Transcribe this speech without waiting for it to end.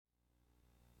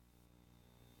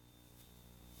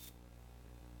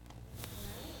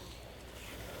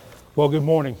Well, good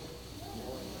morning.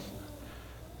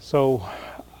 So,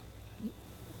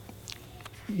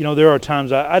 there are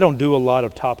times I don't do a lot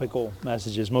of topical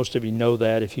messages. Most of you know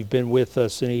that. If you've been with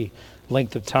us any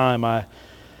length of time,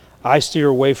 I steer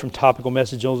away from topical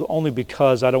messages only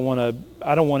because I don't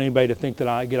want anybody to think that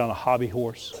I get on a hobby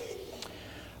horse.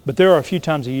 But there are a few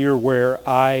times a year where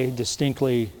I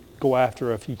distinctly go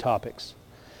after a few topics.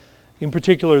 In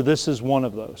particular, this is one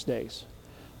of those days.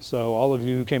 So all of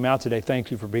you who came out today, thank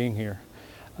you for being here.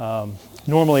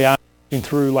 Normally I'm looking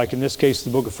through, like in this case, the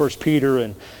book of 1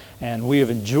 Peter, and we have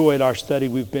enjoyed our study.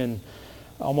 We've been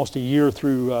almost a year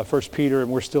through 1 Peter, and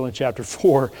we're still in chapter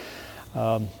 4.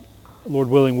 Lord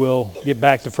willing, we'll get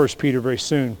back to 1 Peter very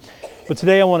soon. But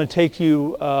today I want to take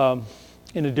you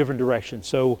in a different direction.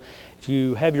 So if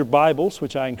you have your Bibles,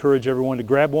 which I encourage everyone to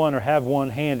grab one or have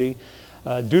one handy,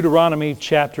 Deuteronomy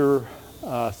chapter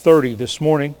 30 this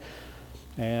morning.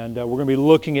 And we're going to be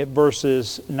looking at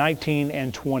verses 19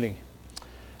 and 20.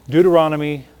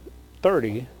 Deuteronomy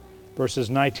 30, verses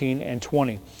 19 and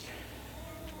 20.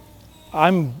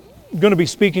 I'm going to be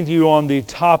speaking to you on the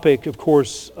topic, of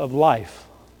course, of life.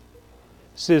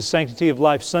 This is Sanctity of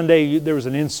Life Sunday. There was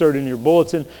an insert in your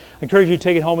bulletin. I encourage you to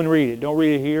take it home and read it. Don't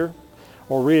read it here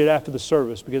or read it after the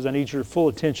service, because I need your full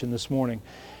attention this morning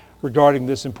regarding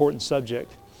this important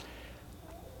subject.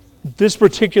 This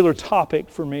particular topic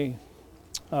for me,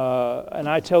 and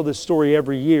I tell this story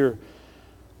every year,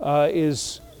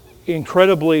 is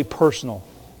incredibly personal.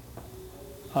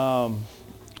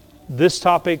 This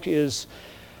topic is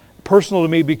personal to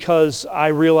me because I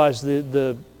realize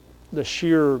the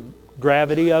sheer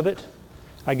gravity of it,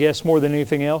 I guess, more than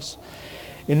anything else.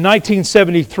 In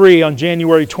 1973, on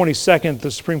January 22nd,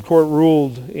 the Supreme Court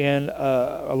ruled in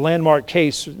a landmark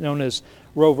case known as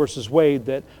Roe versus Wade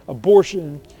that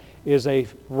abortion is a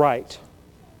right.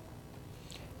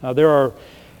 Now, there are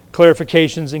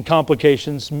clarifications and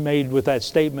complications made with that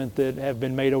statement that have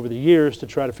been made over the years to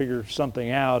try to figure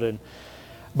something out.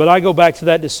 But I go back to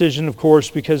that decision, of course,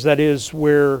 because that is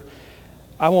where,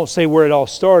 I won't say where it all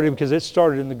started, because it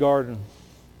started in the garden.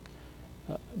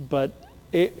 But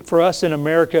for us in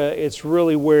America, it's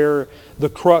really where the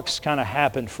crux kind of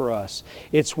happened for us.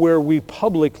 It's where we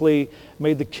publicly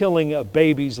made the killing of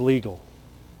babies legal.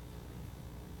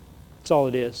 That's all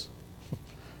it is.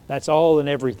 That's all and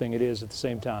everything it is at the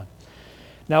same time.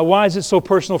 Now, why is it so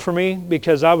personal for me?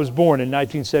 Because I was born in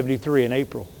 1973 in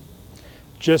April,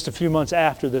 just a few months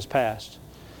after this passed.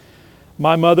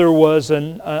 My mother was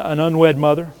an unwed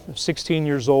mother, 16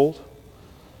 years old,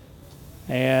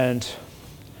 and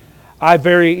I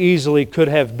very easily could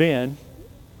have been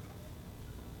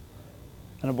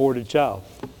an aborted child.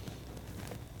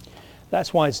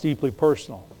 That's why it's deeply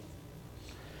personal.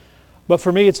 But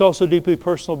for me, it's also deeply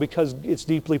personal because it's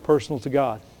deeply personal to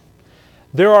God.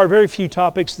 There are very few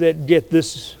topics that get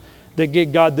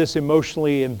God this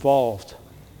emotionally involved.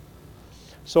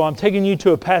 So I'm taking you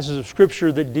to a passage of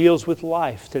Scripture that deals with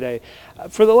life today.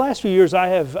 For the last few years, I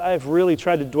have really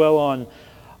tried to dwell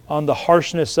on the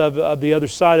harshness of the other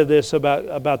side of this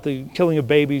about the killing of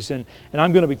babies, and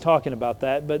I'm going to be talking about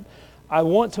that. But I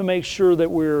want to make sure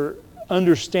that we're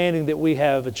understanding that we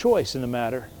have a choice in the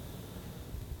matter.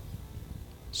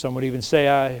 Some would even say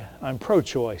I'm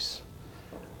pro-choice,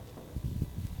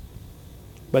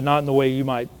 but not in the way you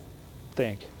might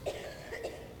think.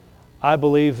 I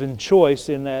believe in choice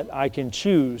in that I can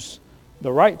choose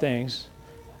the right things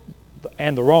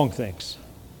and the wrong things.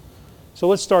 So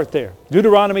let's start there.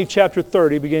 Deuteronomy chapter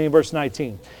 30, beginning in verse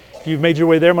 19. If you've made your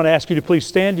way there, I'm going to ask you to please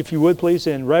stand, if you would, please,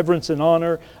 in reverence and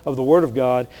honor of the Word of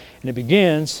God. And it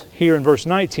begins here in verse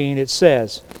 19. It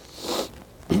says,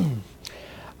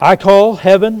 I call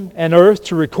heaven and earth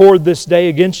to record this day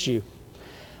against you,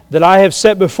 that I have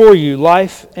set before you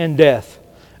life and death,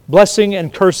 blessing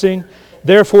and cursing.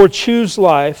 Therefore choose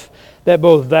life, that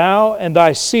both thou and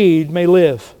thy seed may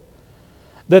live,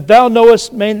 that thou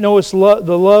knowest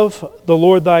the love the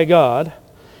Lord thy God,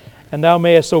 and thou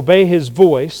mayest obey His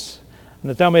voice,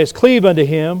 and that thou mayest cleave unto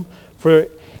Him, for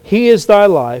He is thy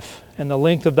life and the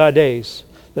length of thy days,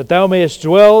 that thou mayest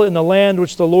dwell in the land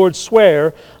which the Lord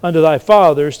sware unto thy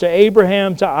fathers, to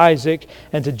Abraham, to Isaac,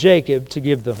 and to Jacob, to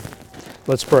give them.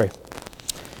 Let's pray.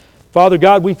 Father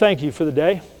God, we thank you for the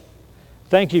day.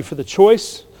 Thank you for the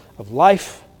choice of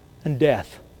life and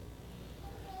death.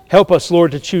 Help us,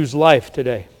 Lord, to choose life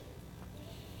today.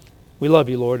 We love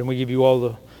you, Lord, and we give you all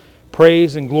the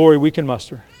praise and glory we can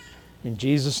muster. In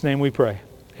Jesus' name we pray.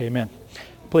 Amen.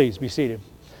 Please be seated.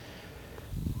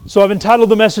 So I've entitled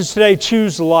the message today,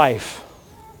 Choose Life.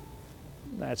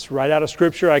 That's right out of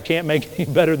Scripture. I can't make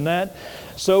any better than that.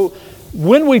 So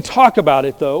when we talk about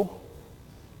it, though,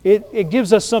 it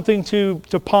gives us something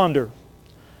to ponder.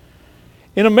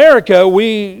 In America,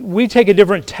 we take a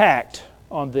different tact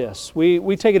on this.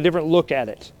 We take a different look at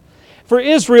it. For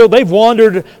Israel, they've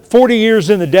wandered 40 years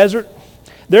in the desert.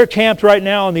 They're camped right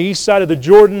now on the east side of the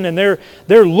Jordan, and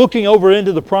they're looking over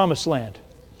into the Promised Land.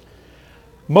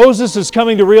 Moses is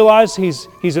coming to realize he's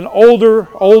an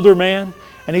older man,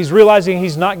 and he's realizing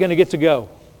he's not going to get to go.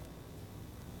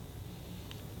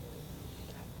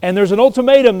 And there's an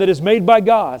ultimatum that is made by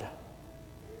God.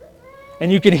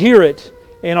 And you can hear it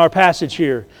in our passage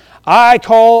here. I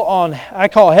call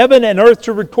heaven and earth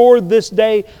to record this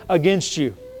day against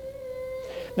you.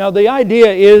 Now the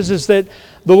idea is that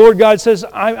the Lord God says,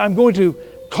 I'm going to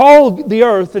call the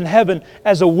earth and heaven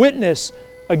as a witness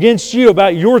against you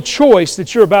about your choice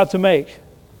that you're about to make.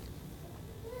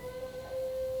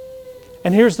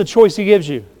 And here's the choice He gives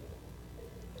you.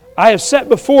 I have set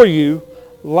before you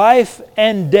life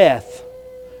and death,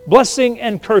 blessing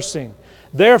and cursing.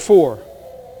 Therefore,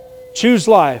 choose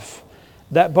life,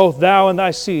 that both thou and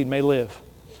thy seed may live.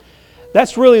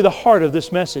 That's really the heart of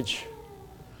this message.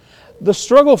 The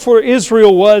struggle for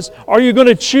Israel was, are you going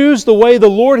to choose the way the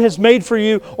Lord has made for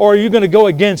you, or are you going to go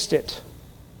against it?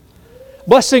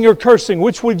 Blessing or cursing,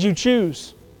 which would you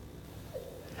choose?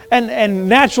 And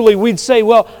naturally we'd say,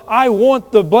 well, I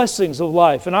want the blessings of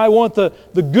life, and I want the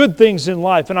good things in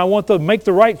life, and I want to make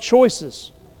the right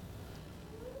choices.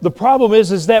 The problem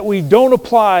is that we don't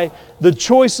apply the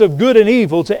choice of good and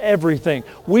evil to everything.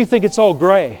 We think it's all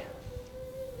gray.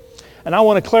 And I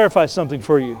want to clarify something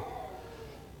for you.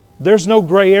 There's no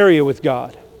gray area with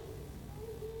God.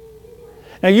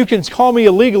 Now you can call me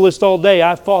a legalist all day.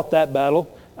 I fought that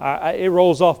battle. It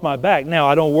rolls off my back. Now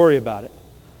I don't worry about it.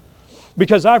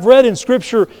 Because I've read in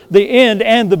Scripture the end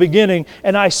and the beginning,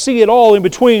 and I see it all in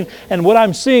between, and what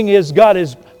I'm seeing is God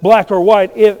is black or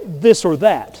white, this or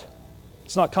that.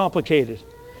 It's not complicated.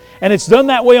 And it's done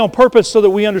that way on purpose so that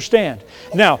we understand.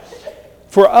 Now,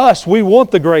 for us, we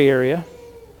want the gray area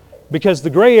because the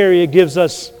gray area gives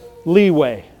us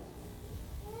leeway.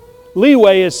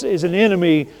 Leeway is an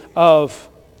enemy of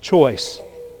choice.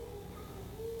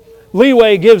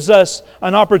 Leeway gives us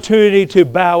an opportunity to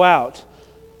bow out,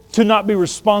 to not be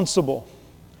responsible.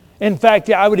 In fact,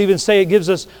 I would even say it gives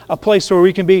us a place where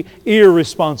we can be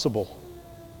irresponsible.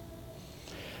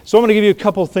 So I'm going to give you a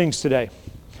couple of things today.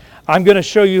 I'm going to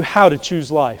show you how to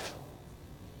choose life.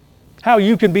 How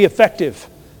you can be effective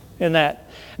in that.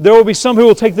 There will be some who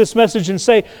will take this message and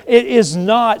say, it is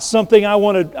not something I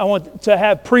want to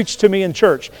have preached to me in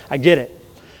church. I get it.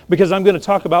 Because I'm going to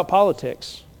talk about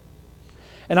politics.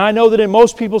 And I know that in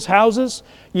most people's houses,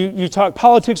 you talk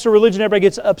politics or religion, everybody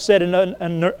gets upset and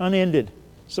unended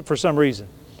for some reason.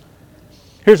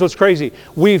 Here's what's crazy.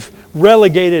 We've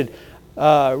relegated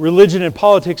religion and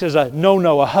politics as a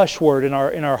no-no, a hush word in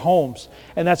our homes.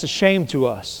 And that's a shame to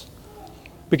us.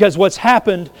 Because what's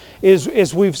happened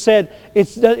is we've said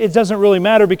it doesn't really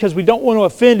matter because we don't want to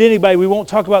offend anybody. We won't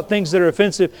talk about things that are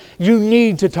offensive. You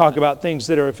need to talk about things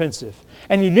that are offensive.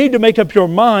 And you need to make up your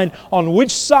mind on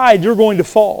which side you're going to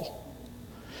fall.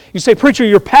 You say, preacher,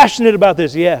 you're passionate about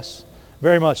this. Yes,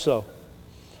 very much so.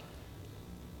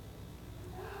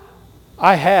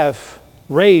 I have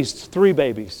raised 3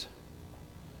 babies.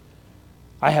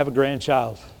 I have a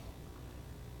grandchild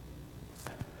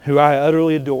who I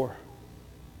utterly adore.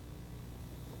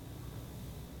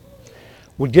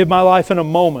 Would give my life in a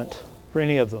moment for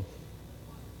any of them.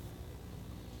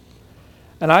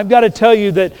 And I've got to tell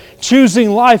you that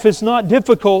choosing life is not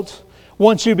difficult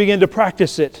once you begin to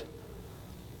practice it.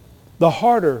 The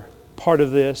harder part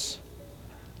of this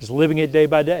is living it day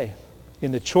by day,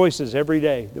 in the choices every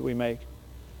day that we make.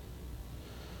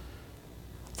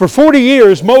 For 40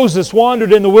 years, Moses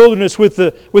wandered in the wilderness with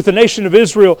the nation of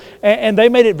Israel, and they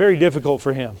made it very difficult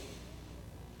for him.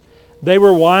 They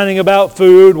were whining about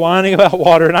food, whining about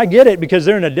water, and I get it because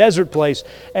they're in a desert place.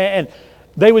 And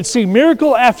they would see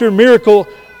miracle after miracle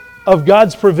of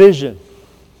God's provision.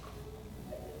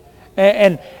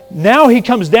 And now He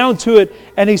comes down to it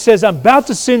and He says, I'm about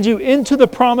to send you into the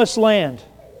promised land.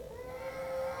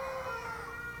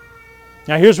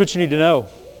 Now here's what you need to know.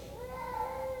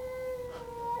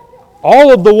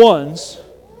 All of the ones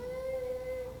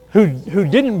who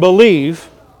didn't believe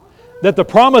that the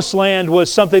promised land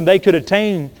was something they could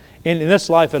attain in this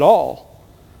life at all,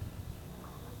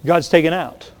 God's taken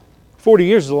out. 40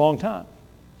 years is a long time.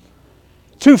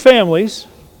 2 families,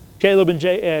 Caleb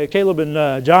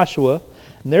and Joshua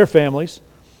and their families,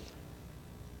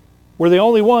 were the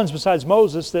only ones besides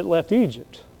Moses that left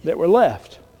Egypt, that were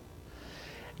left.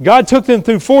 God took them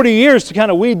through 40 years to kind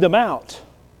of weed them out.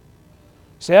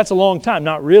 See, that's a long time.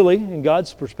 Not really in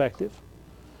God's perspective.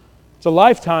 It's a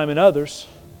lifetime in others.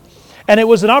 And it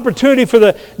was an opportunity for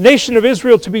the nation of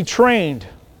Israel to be trained.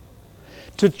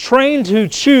 To train to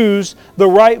choose the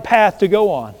right path to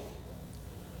go on.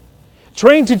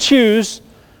 Trained to choose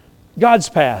God's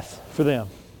path for them.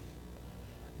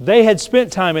 They had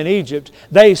spent time in Egypt.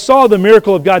 They saw the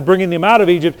miracle of God bringing them out of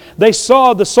Egypt. They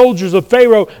saw the soldiers of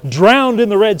Pharaoh drowned in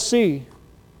the Red Sea.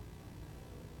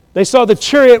 They saw the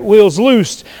chariot wheels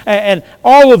loosed and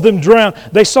all of them drowned.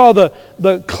 They saw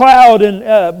the cloud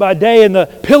by day and the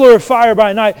pillar of fire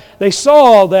by night. They saw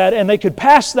all that, and they could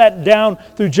pass that down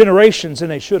through generations,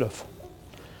 and they should have.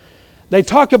 They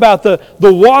talk about the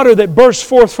water that burst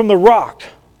forth from the rock.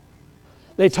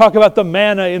 They talk about the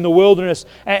manna in the wilderness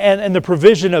and the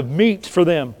provision of meat for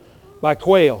them by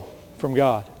quail from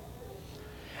God.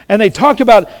 And they talk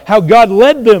about how God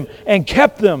led them and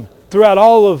kept them throughout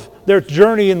all of their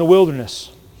journey in the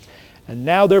wilderness. And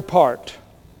now they're parked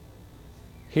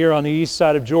here on the east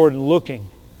side of Jordan looking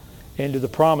into the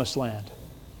promised land.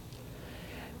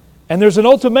 And there's an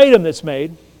ultimatum that's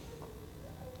made.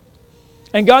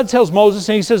 And God tells Moses,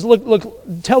 and He says,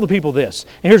 look, tell the people this.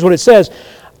 And here's what it says.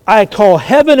 I call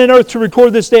heaven and earth to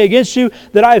record this day against you,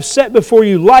 that I have set before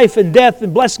you life and death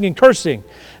and blessing and cursing.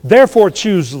 Therefore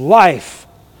choose life.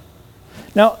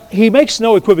 Now, He makes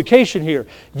no equivocation here.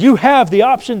 You have the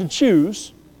option to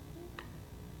choose,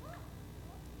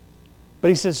 but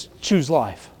He says choose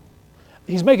life.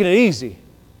 He's making it easy.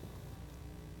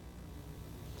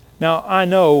 Now, I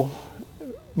know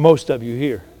most of you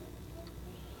here.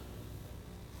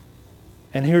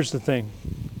 And here's the thing.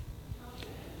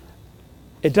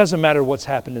 It doesn't matter what's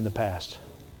happened in the past.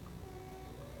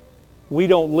 We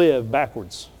don't live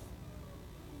backwards.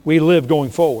 We live going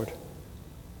forward.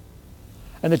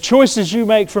 And the choices you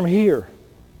make from here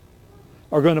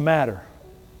are going to matter.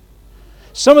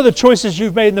 Some of the choices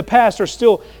you've made in the past are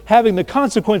still having the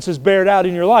consequences bared out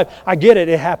in your life. I get it,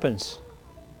 it happens.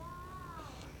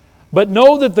 But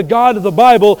know that the God of the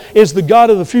Bible is the God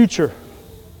of the future.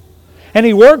 And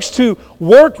He works to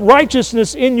work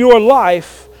righteousness in your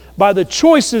life by the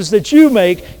choices that you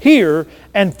make here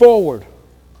and forward.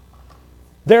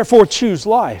 Therefore, choose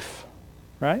life.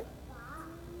 Right?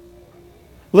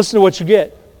 Listen to what you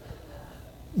get.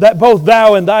 That both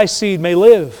thou and thy seed may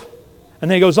live.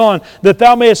 And then he goes on, that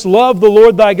thou mayest love the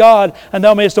Lord thy God, and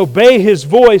thou mayest obey His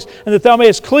voice, and that thou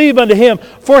mayest cleave unto Him,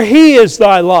 for He is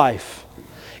thy life.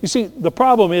 You see, the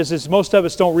problem is most of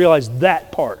us don't realize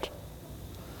that part.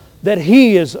 That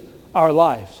He is our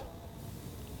life.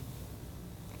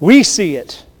 We see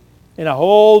it in a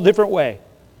whole different way.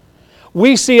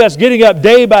 We see us getting up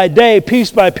day by day,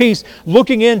 piece by piece,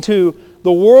 looking into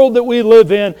the world that we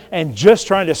live in and just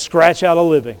trying to scratch out a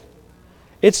living.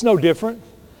 It's no different.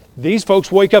 These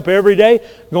folks wake up every day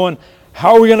going,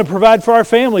 how are we going to provide for our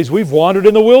families? We've wandered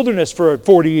in the wilderness for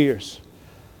 40 years.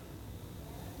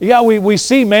 Yeah, we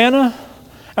see manna,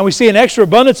 and we see an extra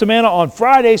abundance of manna on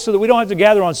Friday so that we don't have to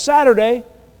gather on Saturday.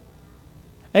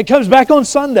 And it comes back on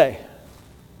Sunday.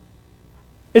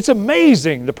 It's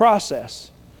amazing, the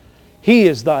process. He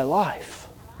is thy life,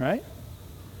 right?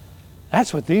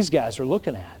 That's what these guys are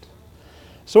looking at.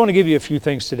 So I want to give you a few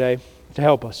things today to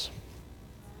help us.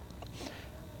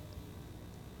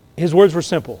 His words were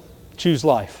simple. Choose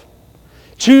life.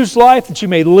 Choose life that you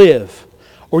may live.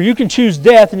 Or you can choose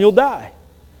death and you'll die.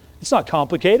 It's not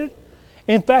complicated.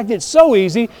 In fact, it's so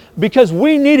easy because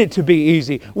we need it to be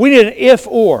easy. We need an if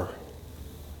or.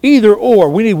 Either or.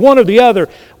 We need one or the other.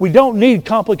 We don't need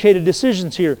complicated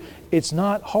decisions here. It's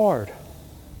not hard.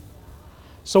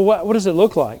 So what does it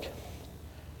look like?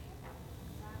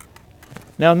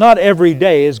 Now, not every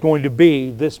day is going to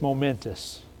be this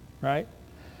momentous, right?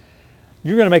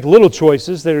 You're going to make little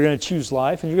choices that are going to choose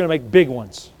life, and you're going to make big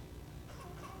ones.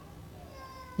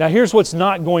 Now, here's what's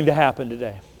not going to happen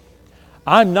today.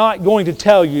 I'm not going to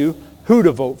tell you who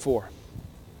to vote for.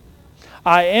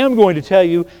 I am going to tell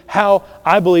you how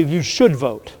I believe you should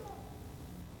vote.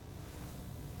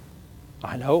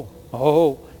 I know.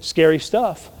 Oh, scary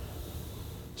stuff.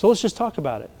 So let's just talk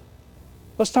about it.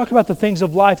 Let's talk about the things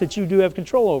of life that you do have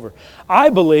control over. I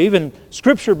believe, and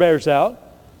Scripture bears out,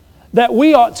 that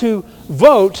we ought to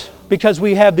vote because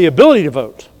we have the ability to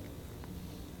vote.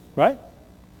 Right?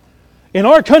 In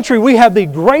our country, we have the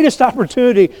greatest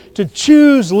opportunity to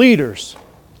choose leaders.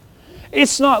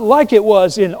 It's not like it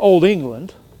was in Old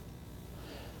England,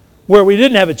 where we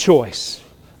didn't have a choice.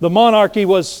 The monarchy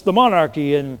was the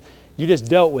monarchy, and you just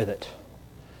dealt with it.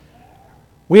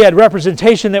 We had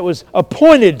representation that was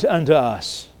appointed unto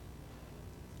us.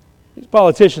 These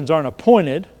politicians aren't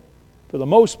appointed, for the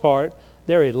most part,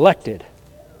 they're elected.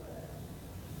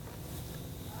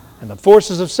 And the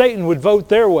forces of Satan would vote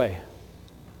their way.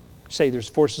 Say there's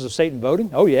forces of Satan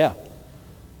voting? Oh yeah.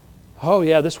 Oh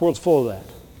yeah, this world's full of that.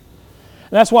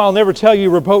 And that's why I'll never tell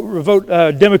you vote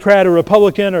Democrat or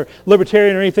Republican or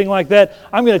Libertarian or anything like that.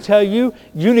 I'm going to tell you,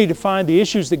 you need to find the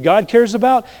issues that God cares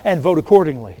about and vote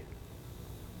accordingly.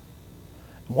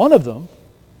 One of them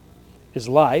is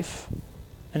life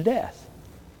and death.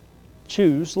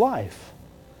 Choose life.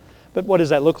 But what does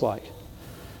that look like?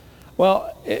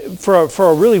 Well, for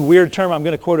a really weird term, I'm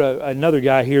going to quote another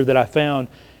guy here that I found.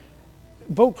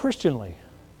 Vote Christianly.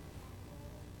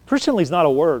 Christianly is not a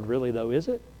word, really, though, is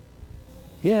it?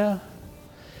 Yeah.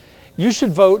 You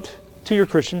should vote to your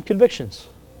Christian convictions.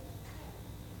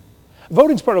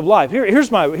 Voting's part of life. Here's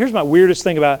my weirdest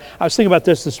thing about it. I was thinking about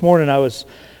this morning. I was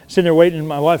sitting there waiting, and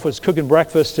my wife was cooking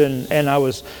breakfast, and I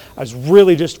was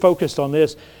really just focused on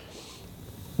this.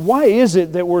 Why is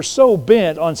it that we're so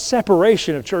bent on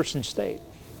separation of church and state?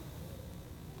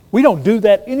 We don't do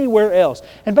that anywhere else.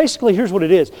 And basically, here's what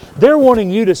it is. They're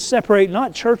wanting you to separate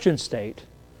not church and state,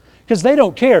 because they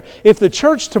don't care. If the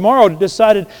church tomorrow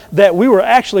decided that we were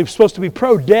actually supposed to be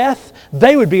pro-death,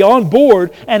 they would be on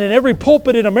board and in every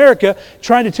pulpit in America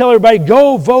trying to tell everybody,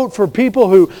 go vote for people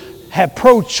who have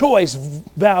pro-choice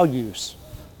values.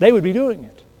 They would be doing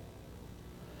it.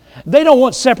 They don't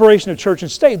want separation of church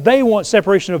and state. They want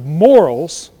separation of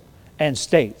morals and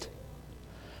state.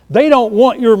 They don't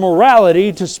want your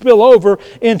morality to spill over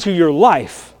into your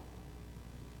life.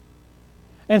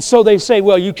 And so they say,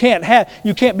 well, you can't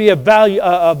be a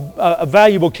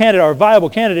valuable candidate or a viable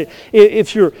candidate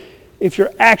if you're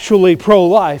actually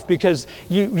pro-life, because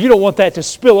you don't want that to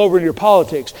spill over into your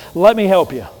politics. Let me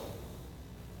help you.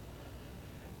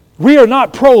 We are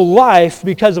not pro-life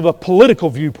because of a political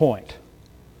viewpoint.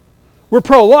 We're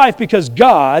pro-life because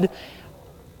God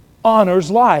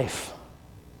honors life.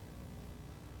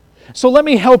 So let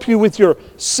me help you with your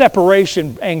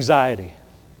separation anxiety.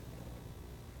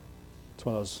 It's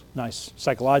one of those nice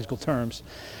psychological terms.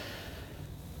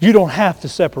 You don't have to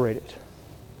separate it.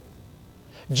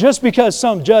 Just because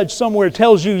some judge somewhere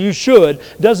tells you you should,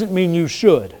 doesn't mean you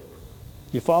should.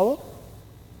 You follow?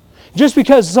 Just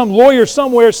because some lawyer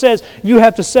somewhere says you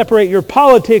have to separate your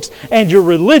politics and your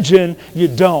religion, you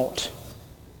don't.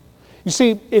 You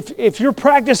see, if you're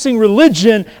practicing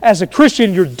religion as a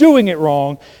Christian, you're doing it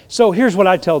wrong. So here's what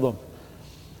I tell them.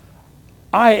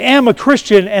 I am a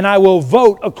Christian and I will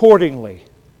vote accordingly.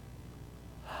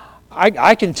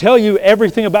 I can tell you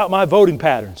everything about my voting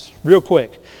patterns real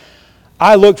quick.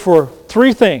 I look for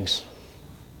three things.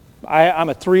 I'm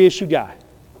a three-issue guy.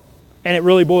 And it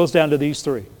really boils down to these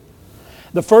three.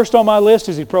 The first on my list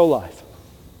is he pro-life.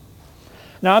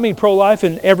 Now, I mean pro-life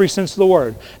in every sense of the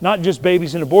word. Not just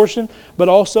babies and abortion, but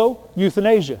also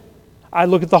euthanasia. I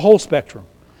look at the whole spectrum.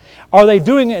 Are they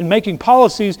doing and making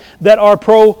policies that are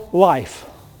pro-life?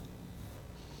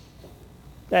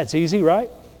 That's easy,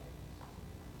 right?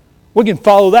 We can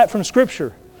follow that from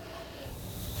Scripture.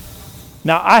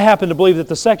 Now, I happen to believe that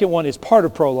the second one is part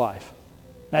of pro-life.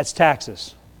 That's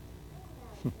taxes.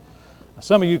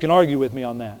 Some of you can argue with me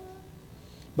on that,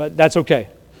 but that's okay.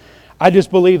 I just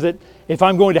believe that if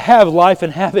I'm going to have life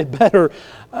and have it better,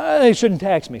 they shouldn't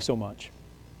tax me so much.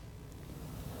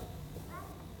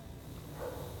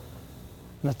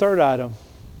 And the third item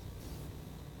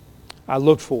I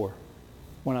look for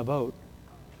when I vote,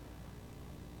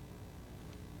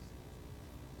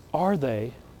 are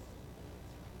they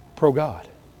pro-God?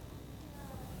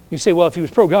 You say, well, if he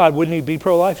was pro-God, wouldn't he be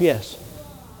pro-life? Yes.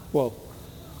 Well,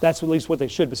 that's at least what they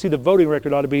should. But see, the voting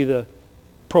record ought to be the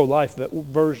pro-life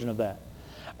version of that.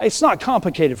 It's not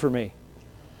complicated for me.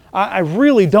 I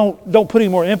really don't put any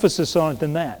more emphasis on it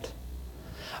than that.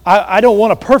 I don't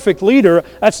want a perfect leader.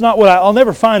 That's not what I'll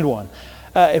never find one.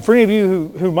 For any of you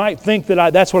who might think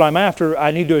that that's what I'm after,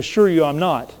 I need to assure you I'm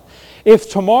not.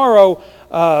 If tomorrow,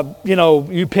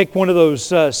 you pick one of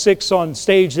those six on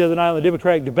stage the other night on the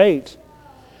Democratic debate,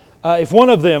 if one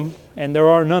of them, and there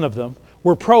are none of them,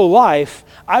 were pro-life,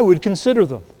 I would consider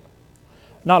them.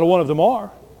 Not one of them are.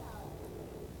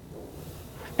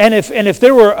 And if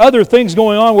there were other things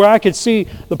going on where I could see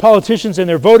the politicians and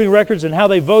their voting records and how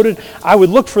they voted, I would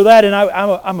look for that, and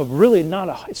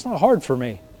it's not hard for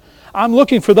me. I'm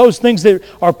looking for those things that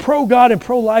are pro-God and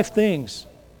pro-life things.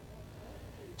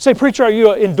 Say, preacher, are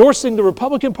you endorsing the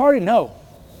Republican Party? No.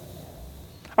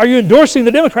 Are you endorsing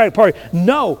the Democratic Party?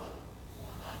 No.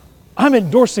 I'm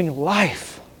endorsing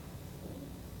life.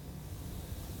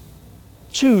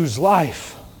 Choose life.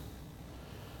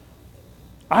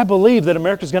 I believe that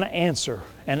America is going to answer,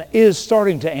 and is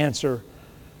starting to answer,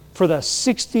 for the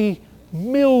 60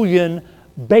 million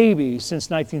babies since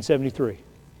 1973.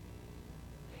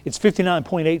 It's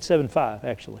 59.875,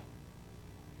 actually.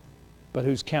 But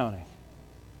who's counting?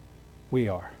 We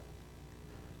are.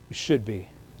 We should be.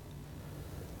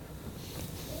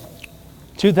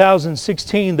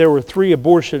 2016, there were 3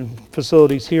 abortion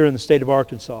facilities here in the state of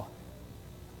Arkansas.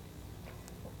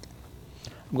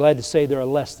 I'm glad to say there are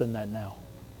less than that now.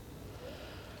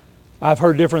 I've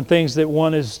heard different things, that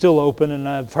one is still open, and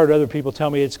I've heard other people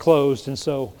tell me it's closed, and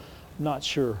so I'm not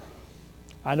sure.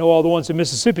 I know all the ones in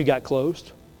Mississippi got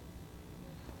closed.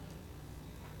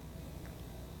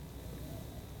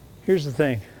 Here's the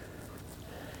thing.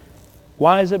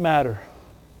 Why does it matter?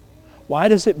 Why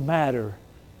does it matter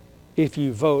if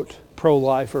you vote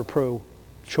pro-life or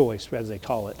pro-choice, as they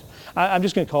call it? I'm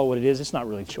just going to call it what it is. It's not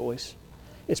really choice.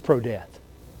 It's pro-death.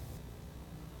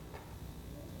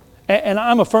 And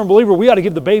I'm a firm believer we ought to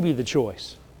give the baby the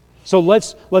choice. So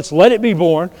let's let it be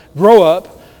born, grow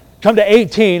up, come to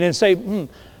 18 and say, do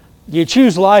you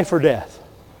choose life or death?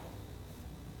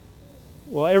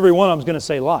 Well, every one of them is going to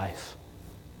say life.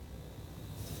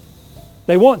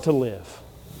 They want to live.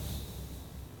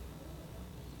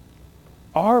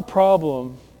 Our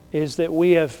problem is that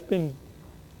we have been,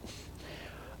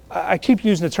 I keep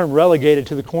using the term relegated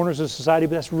to the corners of society,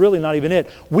 but that's really not even it.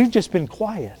 We've just been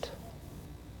quiet.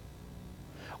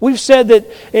 We've said that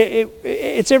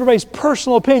it's everybody's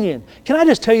personal opinion. Can I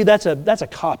just tell you that's a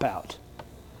cop-out?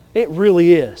 It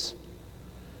really is.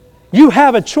 You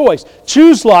have a choice.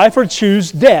 Choose life or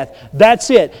choose death. That's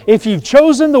it. If you've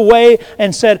chosen the way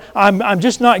and said, I'm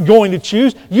just not going to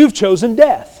choose, you've chosen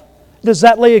death. Does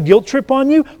that lay a guilt trip on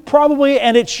you? Probably,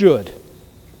 and it should.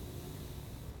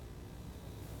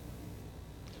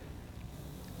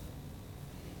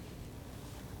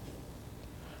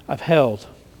 I've held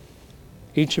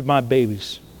each of my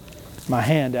babies, my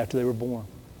hand after they were born.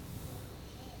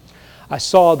 I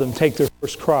saw them take their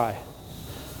first cry,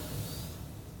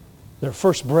 their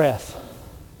first breath,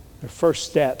 their first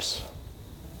steps.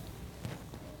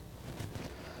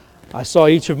 I saw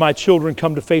each of my children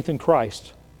come to faith in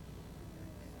Christ.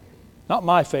 Not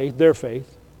my faith, their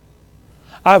faith.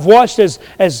 I've watched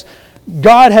as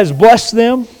God has blessed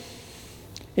them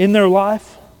in their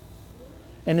life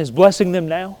and is blessing them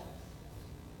now.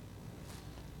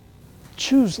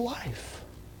 Choose life.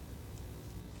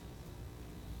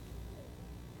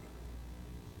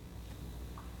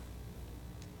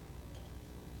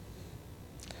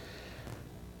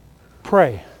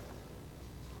 Pray.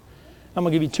 I'm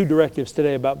going to give you 2 directives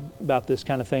today about this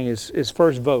kind of thing. Is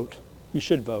first, vote. You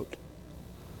should vote.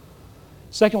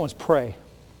 Second one's pray.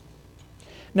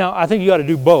 Now, I think you got to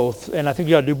do both, and I think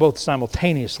you got to do both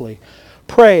simultaneously.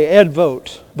 Pray and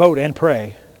vote. Vote and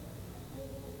pray.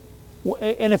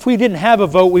 And if we didn't have a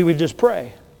vote, we would just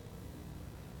pray.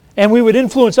 And we would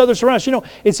influence others around us. You know,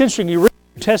 it's interesting. You read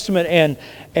the New Testament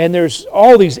and there's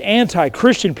all these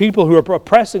anti-Christian people who are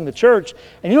oppressing the church.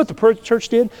 And you know what the church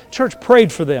did? The church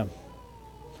prayed for them.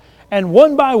 And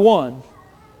one by one,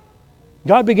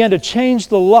 God began to change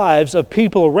the lives of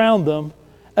people around them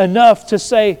enough to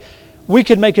say, we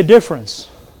can make a difference.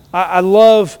 I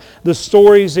love the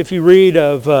stories, if you read,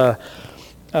 of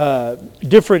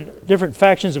different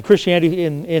factions of Christianity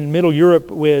in Middle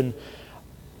Europe when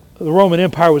the Roman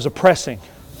Empire was oppressing.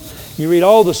 You read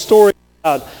all the stories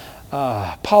about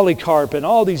Polycarp and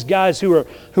all these guys who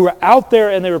were out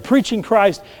there and they were preaching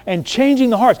Christ and changing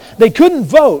the hearts. They couldn't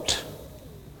vote,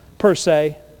 per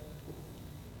se.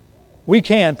 We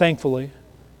can, thankfully.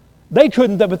 They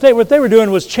couldn't, but what they were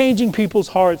doing was changing people's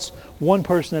hearts one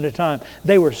person at a time.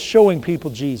 They were showing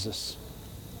people Jesus.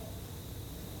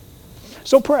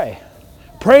 So pray.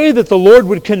 Pray that the Lord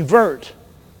would convert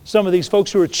some of these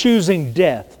folks who are choosing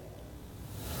death,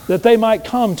 that they might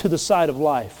come to the side of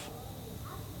life.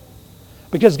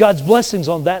 Because God's blessing's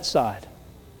on that side.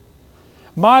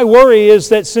 My worry is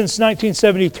that since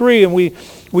 1973 and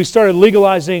we started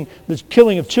legalizing the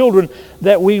killing of children,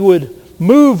 that we would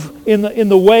move in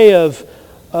the way of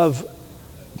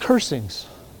cursings.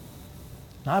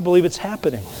 And I believe it's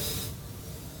happening.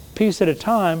 Piece at a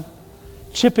time,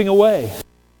 chipping away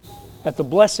at the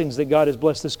blessings that God has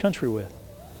blessed this country with.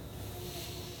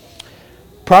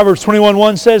 Proverbs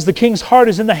 21:1 says, the king's heart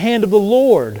is in the hand of the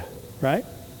Lord. Right?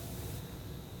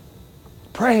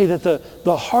 Pray that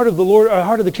the heart of the Lord, or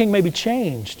heart of the king may be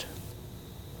changed.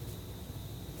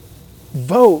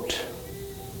 Vote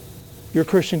your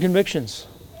Christian convictions.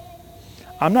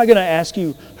 I'm not going to ask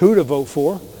you who to vote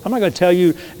for. I'm not going to tell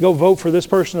you, go vote for this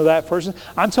person or that person.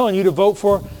 I'm telling you to vote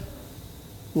for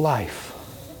life.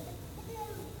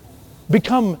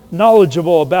 Become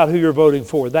knowledgeable about who you're voting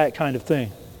for, that kind of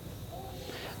thing.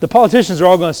 The politicians are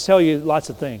all going to tell you lots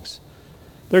of things.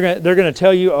 They're going to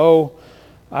tell you,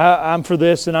 I'm for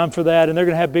this and I'm for that, and they're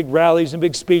going to have big rallies and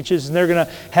big speeches, and they're going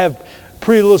to have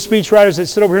pretty little speech writers that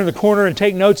sit over here in the corner and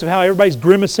take notes of how everybody's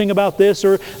grimacing about this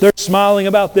or they're smiling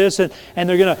about this, and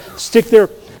they're going to stick their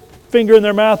finger in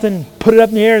their mouth and put it up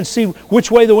in the air and see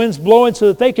which way the wind's blowing so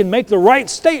that they can make the right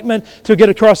statement to get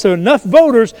across to enough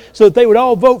voters so that they would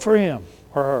all vote for him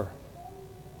or her.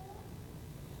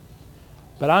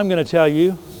 But I'm going to tell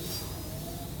you,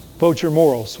 vote your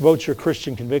morals, vote your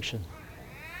Christian conviction.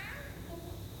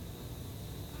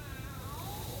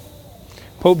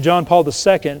 Pope John Paul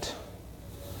II,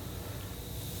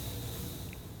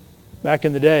 back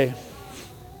in the day,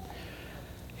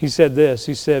 he said this.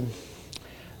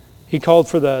 He called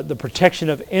for the protection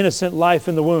of innocent life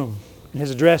in the womb. In his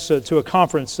address to a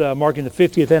conference marking the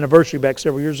 50th anniversary back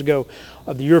several years ago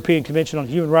of the European Convention on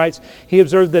Human Rights, he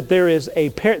observed that there is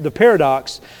the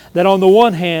paradox that on the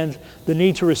one hand, the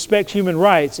need to respect human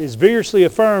rights is vigorously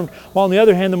affirmed, while on the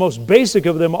other hand, the most basic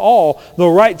of them all, the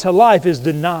right to life, is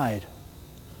denied.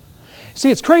 See,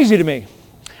 it's crazy to me.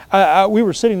 We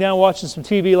were sitting down watching some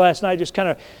TV last night, just kind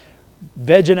of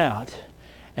vegging out.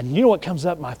 And you know what comes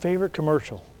up? My favorite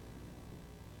commercial.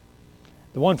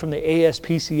 The one from the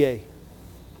ASPCA.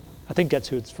 I think that's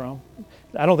who it's from.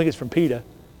 I don't think it's from PETA.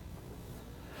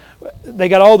 They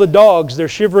got all the dogs. They're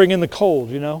shivering in the cold,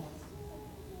 you know.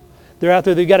 They're out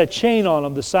there. They've got a chain on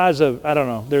them the size of, I don't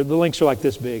know. The links are like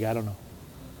this big. I don't know.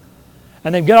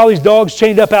 And they've got all these dogs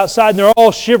chained up outside, and they're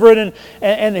all shivering.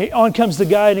 And on comes the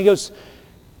guy, and he goes,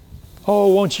 "Oh,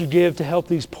 won't you give to help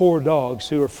these poor dogs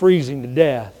who are freezing to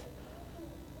death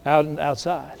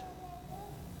outside?"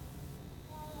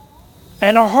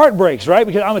 And our heart breaks, right?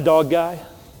 Because I'm a dog guy.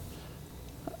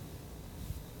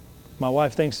 My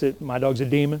wife thinks that my dog's a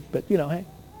demon, but you know, hey.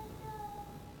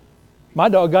 My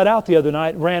dog got out the other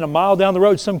night, ran a mile down the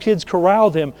road. Some kids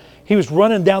corralled him. He was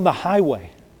running down the highway.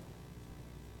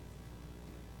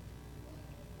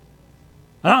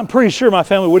 And I'm pretty sure my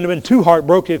family wouldn't have been too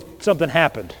heartbroken if something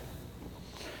happened.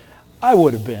 I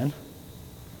would have been.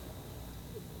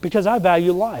 Because I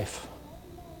value life.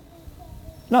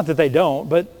 Not that they don't,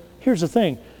 but here's the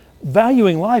thing.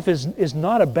 Valuing life is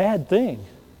not a bad thing.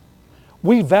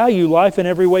 We value life in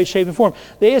every way, shape, and form.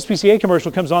 The ASPCA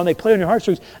commercial comes on, they play on your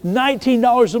heartstrings,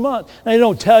 $19 a month. Now, they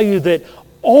don't tell you that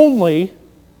only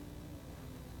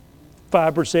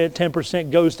 5%,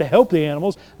 10% goes to help the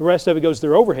animals. The rest of it goes to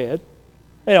their overhead.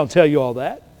 They don't tell you all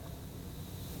that.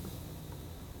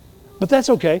 But that's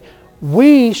okay.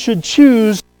 We should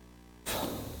choose.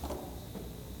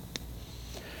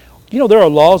 You know, there are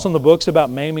laws on the books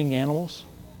about maiming animals,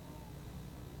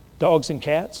 dogs and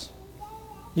cats.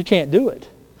 You can't do it.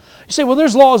 You say, well,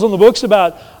 there's laws on the books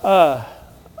about,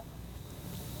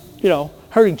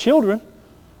 hurting children.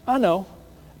 I know.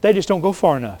 They just don't go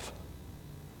far enough.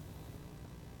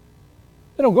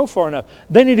 They don't go far enough.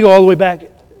 They need to go all the way back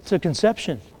to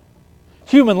conception.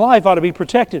 Human life ought to be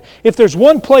protected. If there's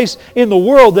one place in the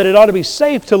world that it ought to be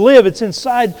safe to live, it's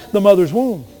inside the mother's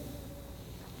womb.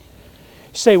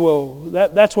 You say, well,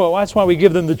 that's why we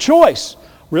give them the choice.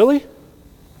 Really?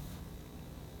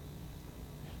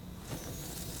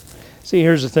 See,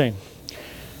 here's the thing.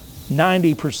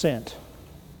 90%,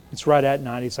 it's right at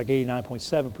 90, it's like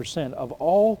 89.7% of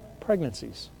all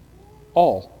pregnancies,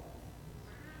 all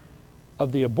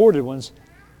of the aborted ones,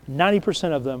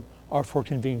 90% of them are for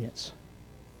convenience.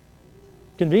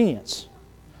 Convenience.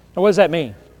 Now, what does that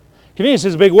mean? Convenience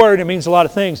is a big word. It means a lot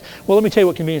of things. Well, let me tell you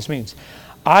what convenience means.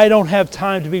 I don't have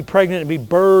time to be pregnant and be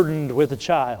burdened with a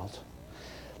child.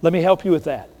 Let me help you with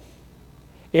that.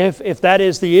 If that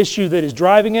is the issue that is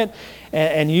driving it,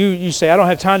 and you say, I don't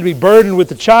have time to be burdened with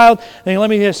the child, then let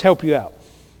me just help you out.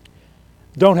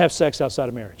 Don't have sex outside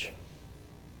of marriage.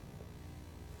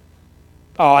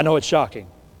 Oh, I know it's shocking.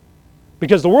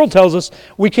 Because the world tells us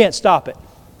we can't stop it.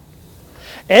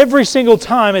 Every single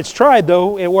time it's tried,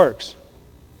 though, it works.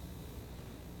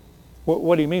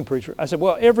 What do you mean, preacher? I said,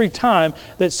 well, every time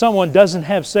that someone doesn't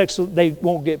have sex, they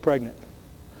won't get pregnant.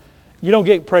 You don't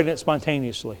get pregnant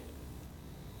spontaneously.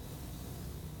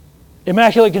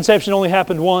 Immaculate conception only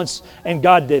happened once, and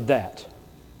God did that.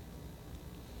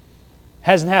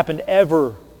 Hasn't happened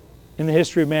ever in the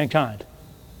history of mankind,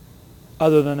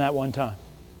 other than that one time.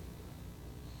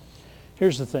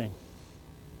 Here's the thing.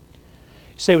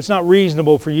 You say, well, it's not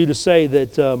reasonable for you to say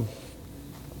that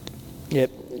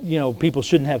people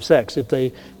shouldn't have sex if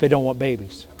they don't want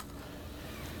babies.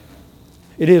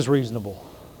 It is reasonable.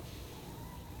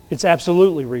 It's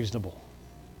absolutely reasonable.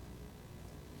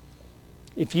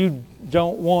 If you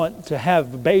don't want to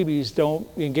have babies, don't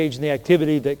engage in the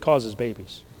activity that causes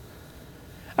babies.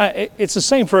 It's the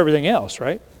same for everything else,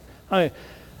 right?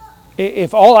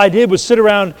 If all I did was sit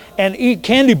around and eat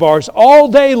candy bars all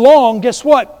day long, guess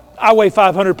what? I weigh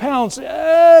 500 pounds.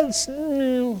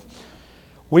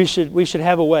 We should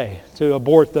have a way to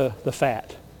abort the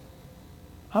fat.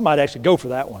 I might actually go for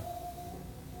that one.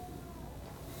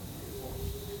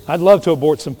 I'd love to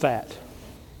abort some fat.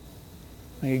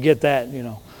 You get that, you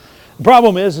know. The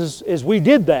problem is we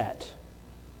did that.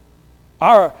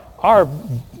 Our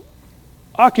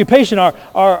occupation,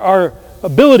 our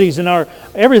abilities, and our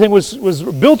everything was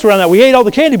built around that. We ate all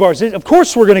the candy bars. Of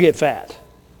course we're going to get fat.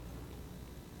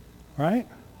 Right?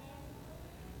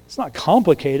 It's not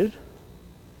complicated.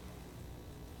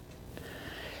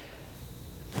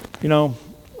 You know,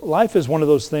 life is one of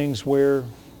those things where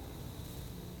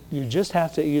you just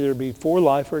have to either be for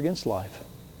life or against life.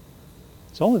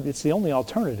 It's the only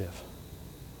alternative.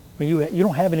 I mean, you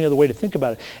don't have any other way to think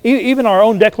about it. Even our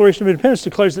own Declaration of Independence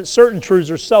declares that certain truths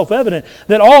are self-evident,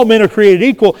 that all men are created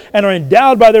equal and are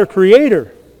endowed by their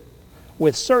Creator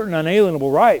with certain unalienable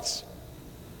rights.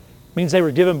 It means they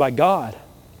were given by God.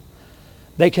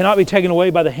 They cannot be taken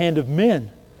away by the hand of men.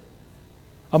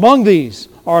 Among these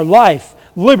are life,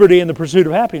 liberty, and the pursuit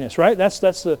of happiness, right? That's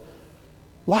the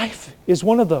life is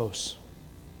one of those.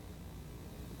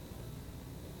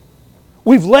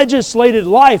 We've legislated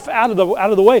life out of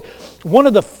the way. One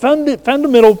of the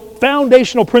fundamental,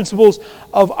 foundational principles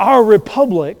of our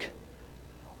republic,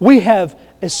 we have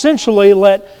essentially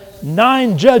let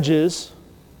 9 judges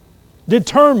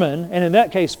determine, and in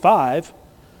that case 5,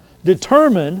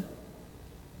 determine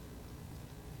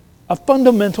a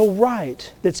fundamental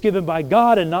right that's given by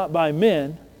God and not by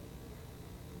men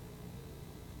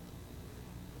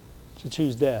to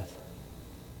choose death.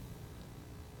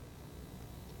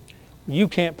 You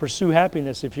can't pursue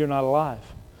happiness if you're not alive.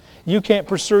 You can't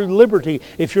pursue liberty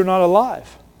if you're not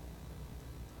alive.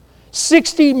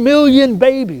 60 million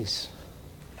babies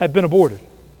have been aborted,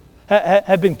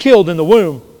 have been killed in the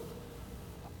womb.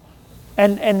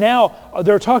 And now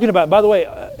they're talking about, by the way,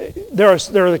 there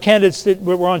are the candidates that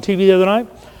were on TV the other night.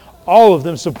 All of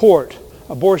them support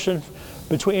abortion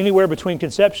anywhere between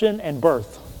conception and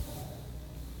birth.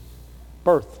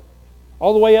 Birth.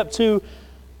 All the way up to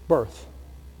birth.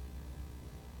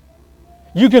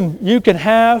 You can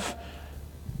have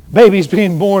babies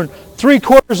being born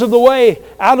 3/4 of the way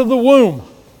out of the womb.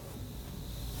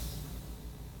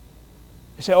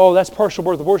 You say, oh, that's partial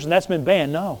birth abortion. That's been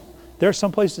banned. No. There are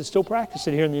some places that still practice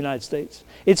it here in the United States.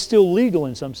 It's still legal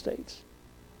in some states.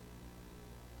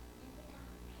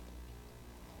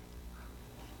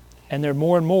 And they're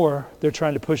more and more, they're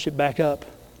trying to push it back up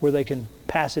where they can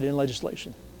pass it in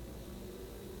legislation.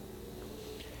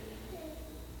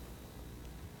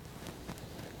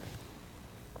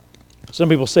 Some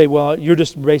people say, well, you're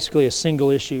just basically a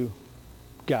single issue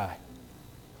guy.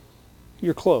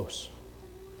 You're close.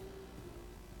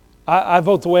 I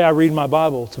vote the way I read my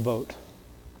Bible to vote.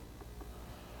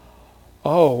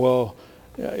 Oh, well,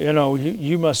 you know,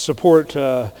 you must support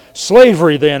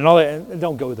slavery then and all that.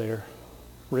 Don't go there.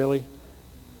 Really?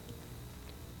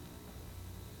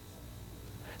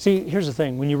 See, here's the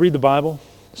thing. When you read the Bible,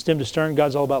 stem to stern,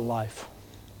 God's all about life.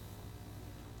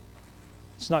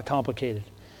 It's not complicated.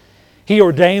 He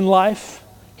ordained life.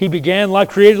 He began life,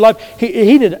 created life.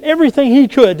 He did everything He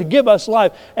could to give us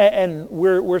life. And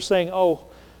we're saying, oh,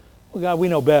 well, God, we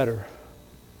know better.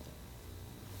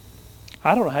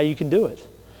 I don't know how you can do it.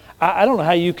 I don't know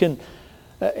how you can...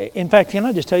 in fact, can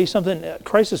I just tell you something?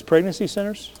 Crisis pregnancy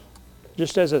centers,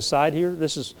 just as a side here,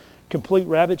 this is complete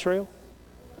rabbit trail.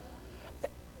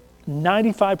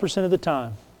 95% of the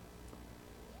time,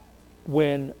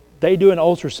 when they do an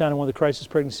ultrasound in one of the crisis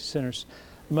pregnancy centers,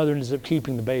 the mother ends up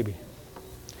keeping the baby.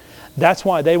 That's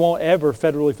why they won't ever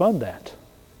federally fund that.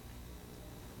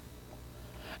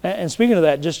 And speaking of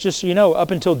that, just so you know, up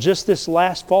until just this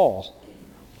last fall,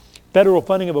 federal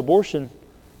funding of abortion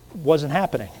wasn't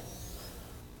happening.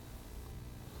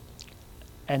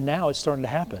 And now it's starting to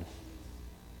happen.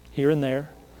 Here and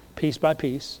there, piece by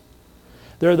piece.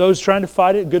 There are those trying to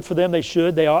fight it. Good for them. They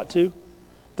should. They ought to.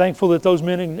 Thankful that those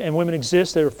men and women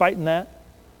exist. They're fighting that.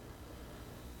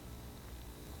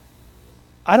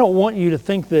 I don't want you to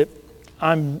think that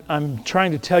I'm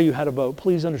trying to tell you how to vote.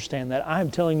 Please understand that.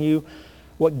 I'm telling you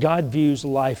what God views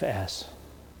life as.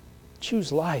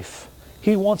 Choose life.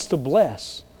 He wants to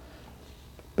bless.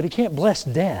 But He can't bless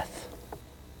death.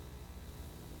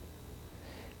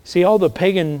 See, all the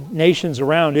pagan nations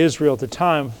around Israel at the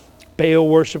time, Baal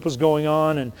worship was going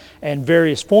on and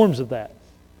various forms of that.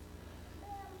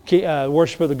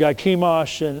 Worship of the god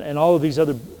Chemosh and all of these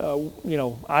other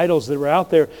idols that were out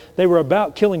there, they were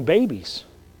about killing babies.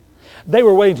 They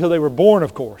were waiting until they were born,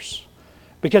 of course,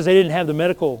 because they didn't have the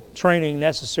medical training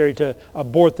necessary to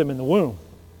abort them in the womb.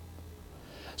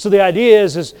 So the idea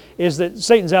is that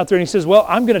Satan's out there and he says, well,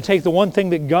 I'm going to take the one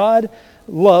thing that God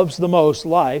loves the most,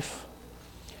 life,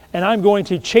 and I'm going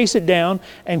to chase it down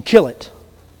and kill it.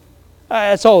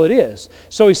 That's all it is.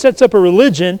 So he sets up a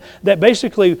religion that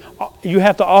basically you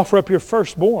have to offer up your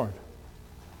firstborn,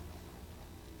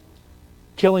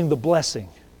 killing the blessing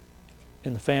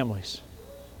in the families.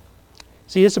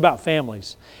 See, it's about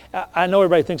families. I know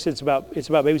everybody thinks it's about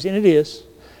babies, and it is,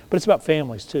 but it's about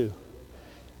families too.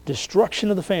 Destruction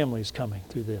of the family is coming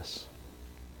through this.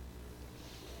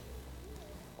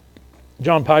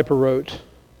 John Piper wrote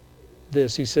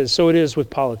this. He says, "So it is with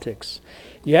politics.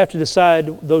 You have to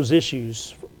decide those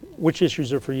issues. Which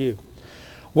issues are for you?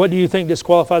 What do you think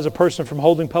disqualifies a person from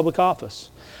holding public office?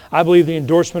 I believe the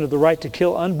endorsement of the right to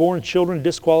kill unborn children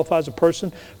disqualifies a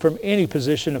person from any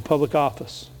position of public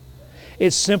office.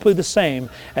 It's simply the same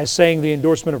as saying the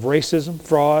endorsement of racism,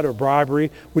 fraud, or bribery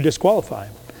would disqualify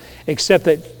him, except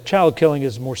that child killing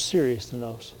is more serious than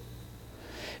those."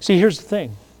 See, here's the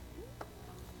thing.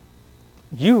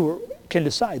 You can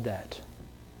decide that.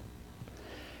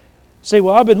 Say,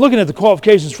 well, I've been looking at the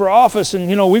qualifications for office,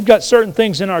 and we've got certain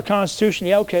things in our Constitution.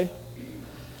 Yeah, okay.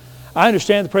 I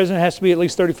understand the president has to be at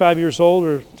least 35 years old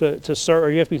or to serve,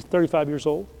 or you have to be 35 years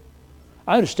old.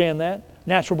 I understand that.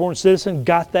 Natural born citizen,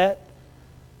 got that.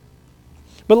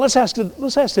 But let's ask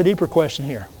the deeper question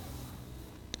here.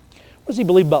 What does he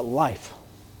believe about life?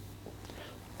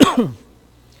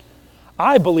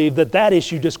 I believe that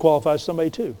issue disqualifies somebody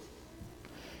too.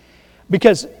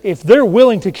 Because if they're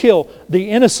willing to kill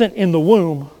the innocent in the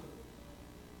womb,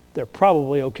 they're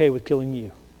probably okay with killing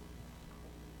you.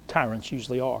 Tyrants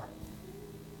usually are.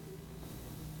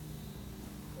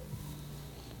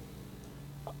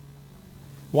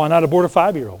 Why not abort a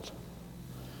 5-year-old?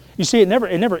 You see, it never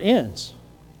ends.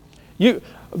 They're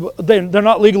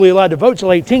not legally allowed to vote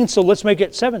till 18, so let's make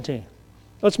it 17.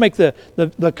 Let's make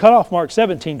the cutoff mark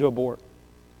 17 to abort.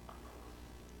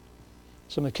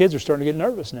 Some of the kids are starting to get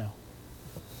nervous now.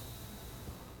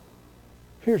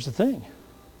 Here's the thing.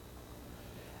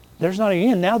 There's not an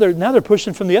end. Now they're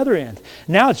pushing from the other end.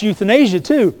 Now it's euthanasia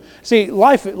too. See,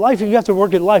 life you have to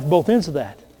work at life both ends of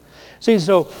that. See,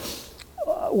 so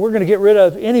we're going to get rid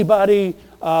of anybody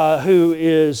who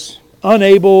is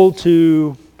unable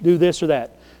to do this or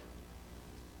that.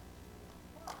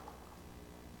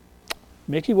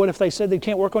 Mickey, what if they said they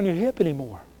can't work on your hip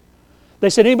anymore?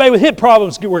 They said anybody with hip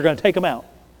problems, we're going to take them out.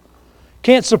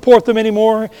 Can't support them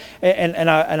anymore. And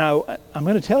I'm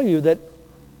going to tell you that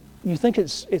you think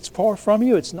it's far from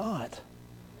you. It's not.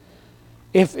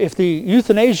 If the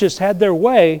euthanasists had their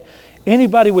way,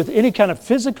 anybody with any kind of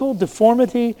physical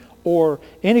deformity or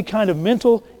any kind of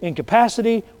mental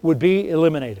incapacity would be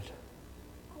eliminated.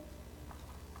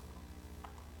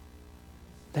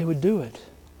 They would do it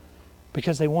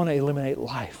because they want to eliminate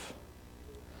life.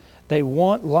 They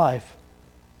want life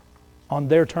on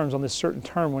their terms, on this certain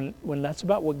term, when that's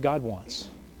about what God wants.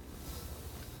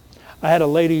 I had a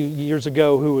lady years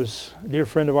ago who was a dear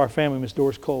friend of our family, Miss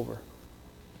Doris Culver.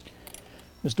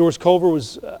 Miss Doris Culver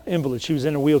was an invalid. She was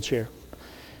in a wheelchair.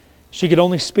 She could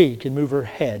only speak and move her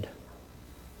head.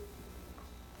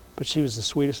 But she was the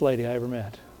sweetest lady I ever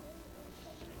met.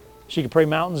 She could pray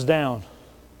mountains down.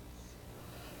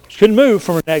 She couldn't move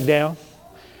from her neck down.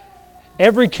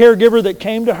 Every caregiver that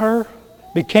came to her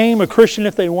became a Christian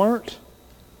if they weren't,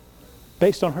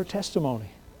 based on her testimony.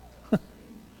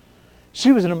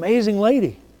 She was an amazing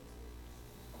lady.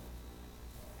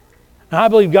 Now, I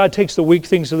believe God takes the weak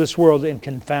things of this world and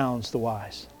confounds the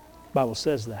wise. The Bible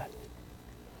says that.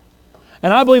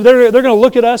 And I believe they're going to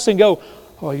look at us and go,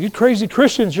 "Oh, you crazy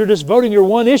Christians, you're just voting your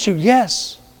one issue."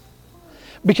 Yes,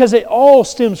 because it all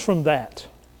stems from that.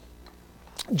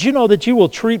 Do you know that you will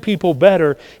treat people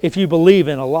better if you believe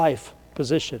in a life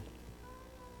position?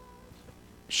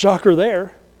 Shocker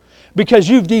there. Because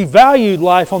you've devalued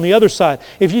life on the other side.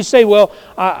 If you say, well,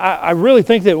 I really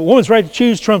think that a woman's right to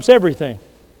choose trumps everything.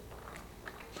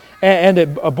 And that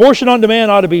abortion on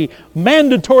demand ought to be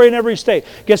mandatory in every state.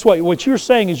 Guess what? What you're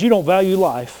saying is you don't value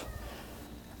life.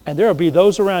 And there will be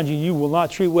those around you you will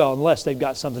not treat well unless they've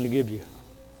got something to give you.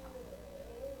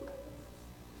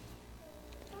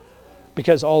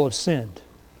 Because all have sinned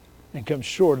and come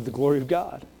short of the glory of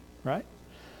God. Right?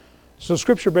 So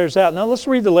Scripture bears out. Now let's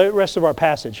read the rest of our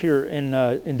passage here in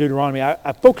Deuteronomy.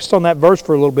 I focused on that verse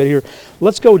for a little bit here.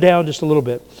 Let's go down just a little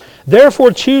bit.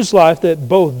 Therefore choose life that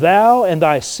both thou and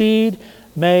thy seed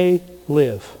may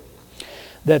live,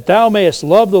 that thou mayest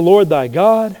love the Lord thy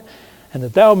God, and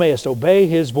that thou mayest obey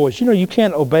His voice. You know, you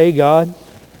can't obey God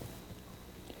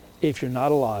if you're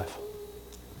not alive.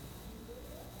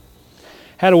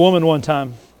 Had a woman one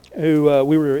time who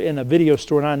we were in a video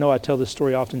store, and I know I tell this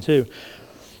story often too.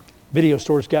 Video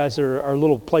stores, guys, are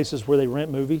little places where they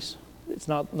rent movies. It's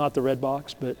not the Red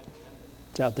Box, but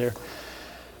it's out there.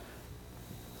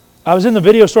 I was in the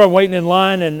video store, I'm waiting in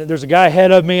line, and there's a guy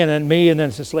ahead of me, and then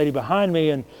it's this lady behind me,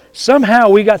 and somehow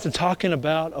we got to talking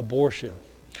about abortion.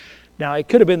 Now, it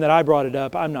could have been that I brought it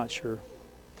up, I'm not sure.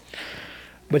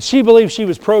 But she believed she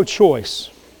was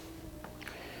pro-choice.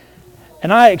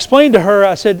 And I explained to her,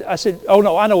 I said, oh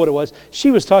no, I know what it was. She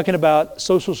was talking about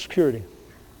Social Security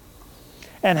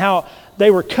and how they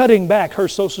were cutting back her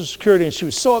Social Security, and she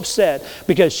was so upset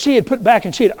because she had put back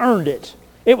and she had earned it.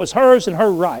 It was hers and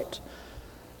her right.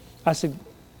 I said,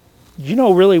 you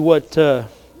know really what's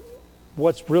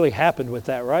really happened with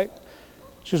that, right?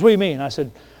 She goes, what do you mean? I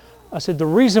said, the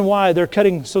reason why they're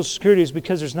cutting Social Security is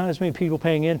because there's not as many people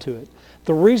paying into it.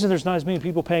 The reason there's not as many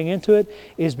people paying into it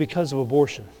is because of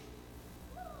abortion.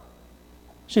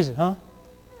 She said, huh?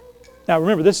 Now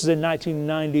remember, this is in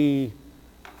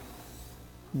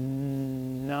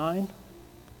 1999?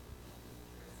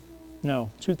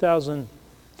 No,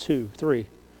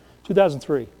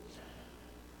 2003.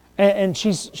 And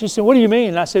she said, what do you mean?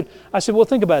 And I said, well,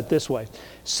 think about it this way.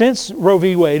 Since Roe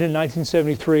v. Wade in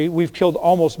 1973, we've killed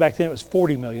almost, back then it was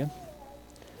 40 million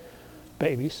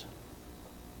babies.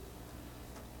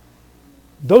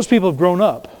 Those people have grown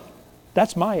up.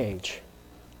 That's my age.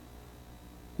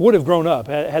 Would have grown up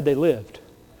had they lived.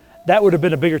 That would have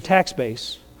been a bigger tax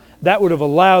base. That would have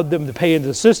allowed them to pay into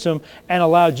the system and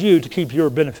allowed you to keep your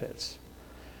benefits.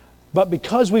 But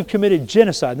because we've committed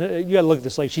genocide, you got to look at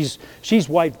this lady. She's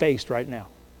white-faced right now.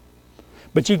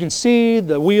 But you can see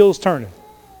the wheels turning.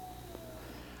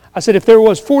 I said, if there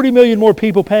was 40 million more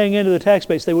people paying into the tax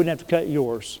base, they wouldn't have to cut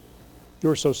your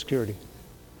Social Security.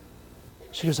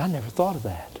 She goes, I never thought of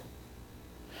that.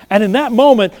 And in that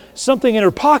moment, something in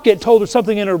her pocket told her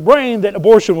something in her brain that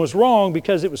abortion was wrong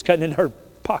because it was cutting in her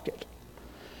pocket.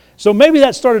 So maybe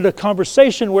that started a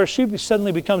conversation where she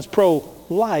suddenly becomes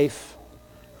pro-life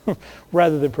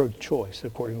rather than pro-choice,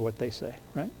 according to what they say,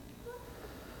 right?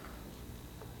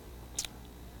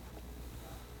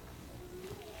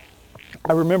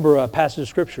 I remember a passage of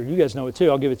Scripture. You guys know it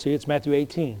too. I'll give it to you. It's Matthew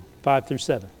 18, 5 through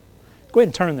 7. Go ahead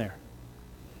and turn there.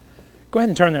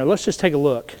 Let's just take a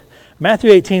look. Matthew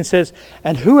 18 says,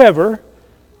 and whoever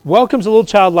welcomes a little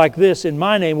child like this in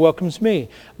my name welcomes me.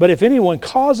 But if anyone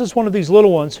causes one of these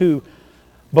little ones who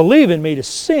believe in me to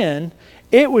sin,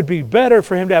 it would be better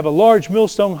for him to have a large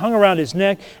millstone hung around his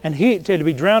neck and to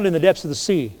be drowned in the depths of the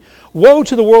sea. Woe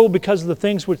to the world because of the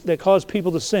things that cause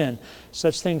people to sin.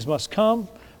 Such things must come,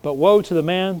 but woe to the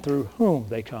man through whom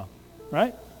they come.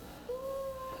 Right?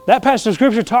 That passage of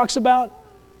Scripture talks about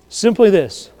simply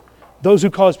this: those who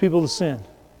cause people to sin.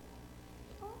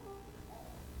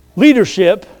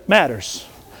 Leadership matters.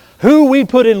 Who we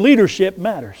put in leadership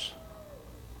matters.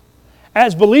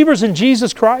 As believers in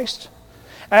Jesus Christ,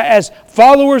 as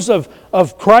followers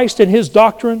of Christ and His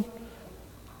doctrine,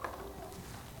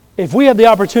 if we have the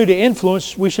opportunity to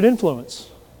influence, we should influence.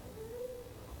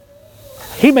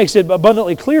 He makes it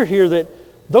abundantly clear here that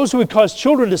those who would cause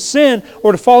children to sin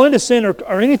or to fall into sin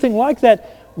or anything like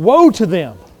that, woe to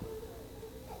them.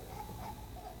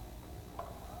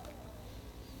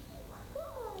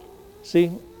 See,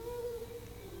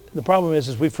 the problem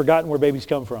is we've forgotten where babies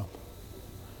come from.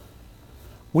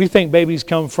 We think babies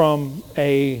come from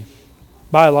a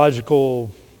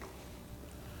biological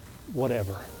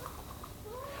whatever.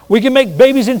 We can make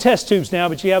babies in test tubes now,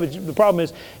 but the problem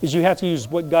is you have to use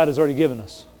what God has already given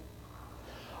us.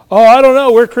 Oh, I don't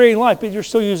know, we're creating life, but you're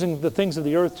still using the things of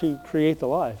the earth to create the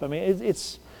life. I mean,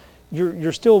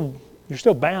 you're still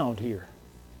bound here.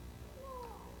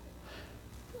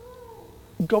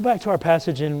 Go back to our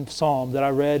passage in Psalm that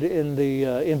I read in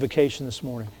the invocation this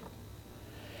morning.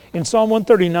 In Psalm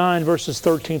 139, verses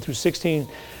 13 through 16,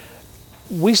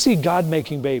 we see God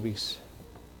making babies.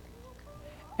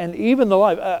 And even the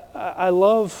life. I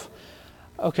love,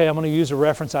 okay, I'm going to use a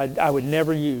reference I would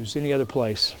never use any other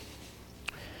place.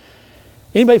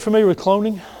 Anybody familiar with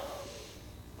cloning?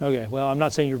 Okay, well, I'm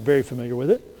not saying you're very familiar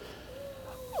with it.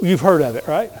 You've heard of it,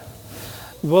 right?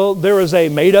 Well, there was a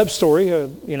made-up story,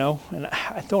 and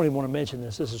I don't even want to mention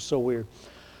this. This is so weird.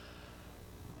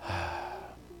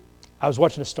 I was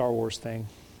watching a Star Wars thing.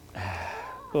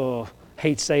 Oh,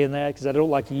 hate saying that because I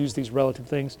don't like to use these relative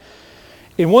things.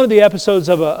 In one of the episodes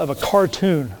of a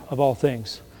cartoon, of all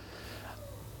things,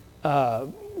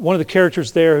 one of the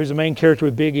characters there, who's the main character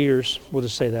with big ears, we'll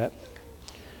just say that,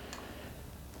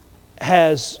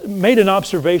 has made an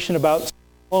observation about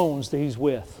clones that he's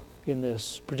with in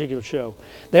this particular show.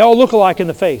 They all look alike in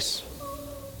the face.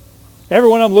 Every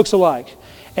one of them looks alike.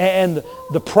 And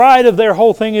the pride of their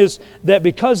whole thing is that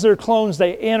because they're clones,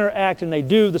 they interact and they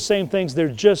do the same things. They're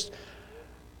just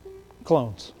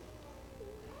clones.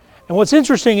 And what's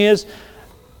interesting is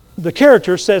the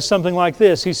character says something like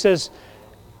this. He says,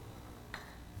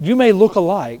 You may look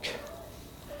alike,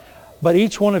 but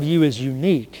each one of you is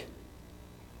unique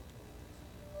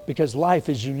because life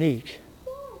is unique.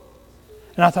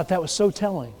 And I thought that was so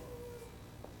telling.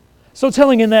 So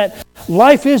telling in that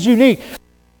life is unique,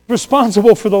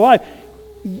 responsible for the life.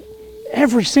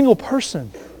 Every single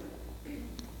person,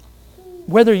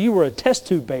 whether you were a test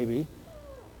tube baby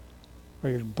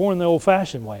or you're born the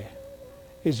old-fashioned way,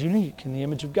 is unique in the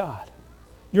image of God.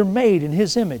 You're made in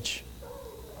His image.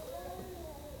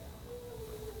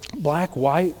 Black,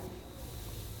 white,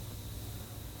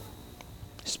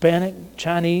 Hispanic,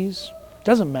 Chinese,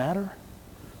 doesn't matter.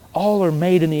 All are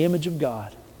made in the image of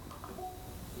God.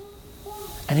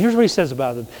 And here's what He says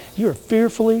about them. You are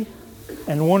fearfully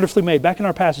and wonderfully made. Back in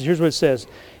our passage, here's what it says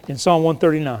in Psalm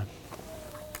 139.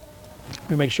 Let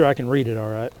me make sure I can read it all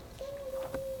right.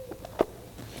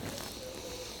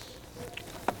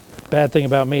 Bad thing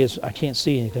about me is I can't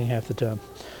see anything half the time.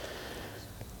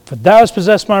 For Thou hast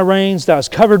possessed my reins, Thou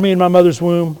hast covered me in my mother's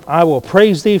womb. I will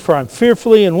praise Thee, for I am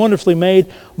fearfully and wonderfully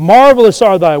made. Marvelous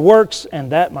are Thy works,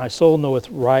 and that my soul knoweth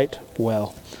right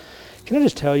well. Can I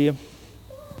just tell you,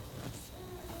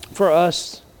 for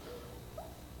us,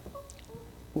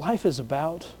 life is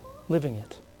about living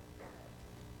it.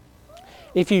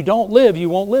 If you don't live, you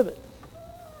won't live it.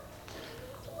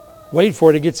 Wait for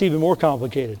it, it gets even more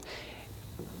complicated.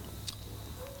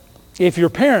 If your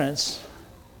parents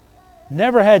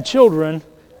never had children,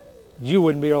 you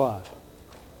wouldn't be alive.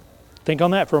 Think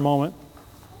on that for a moment.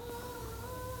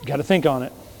 You got to think on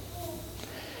it.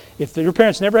 If your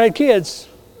parents never had kids,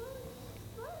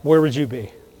 where would you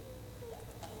be?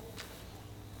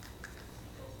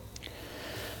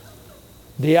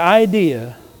 The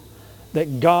idea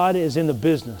that God is in the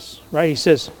business, right? He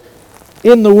says,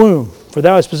 in the womb, for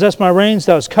Thou hast possessed my reins,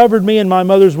 Thou hast covered me in my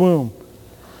mother's womb.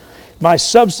 My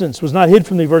substance was not hid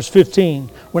from Thee, verse 15.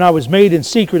 When I was made in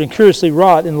secret and curiously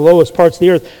wrought in the lowest parts of the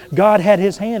earth, God had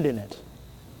His hand in it.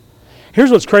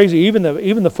 Here's what's crazy. Even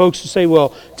the folks who say,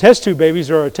 well, test tube babies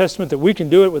are a testament that we can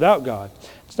do it without God.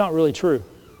 It's not really true.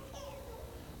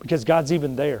 Because God's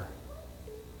even there.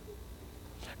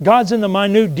 God's in the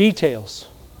minute details.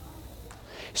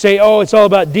 You say, oh, it's all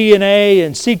about DNA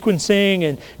and sequencing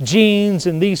and genes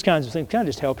and these kinds of things. Can I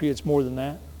just help you? It's more than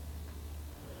that.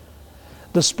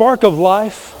 The spark of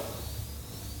life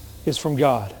is from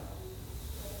God.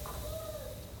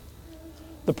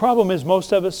 The problem is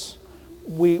most of us,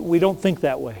 we don't think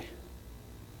that way.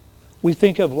 We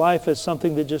think of life as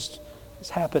something that just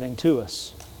is happening to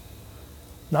us,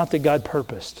 not that God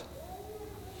purposed.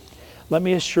 Let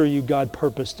me assure you, God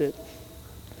purposed it.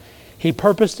 He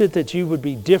purposed it that you would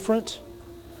be different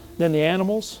than the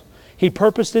animals. He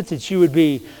purposed it that you would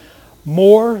be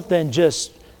more than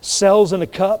just cells in a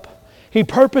cup. He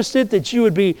purposed it that you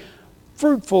would be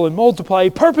fruitful and multiply. He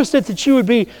purposed it that you would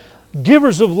be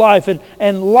givers of life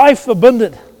and life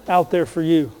abundant out there for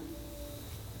you.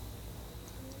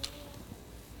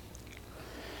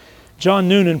 John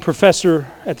Noonan, professor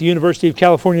at the University of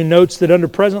California, notes that under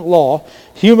present law,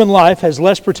 human life has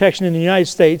less protection in the United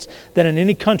States than in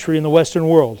any country in the Western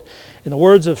world. In the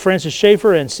words of Francis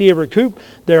Schaeffer and C. Everett Koop,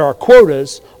 there are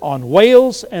quotas on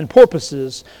whales and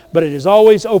porpoises, but it is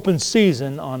always open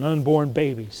season on unborn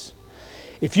babies.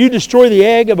 If you destroy the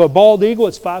egg of a bald eagle,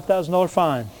 it's a $5,000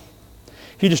 fine.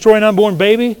 If you destroy an unborn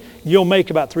baby, you'll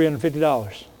make about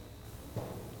 $350.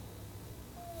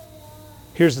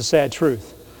 Here's the sad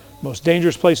truth. The most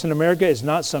dangerous place in America is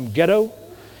not some ghetto.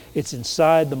 It's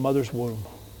inside the mother's womb.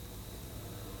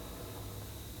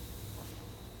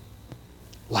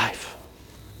 Life.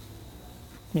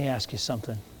 Let me ask you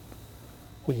something.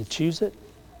 Will you choose it?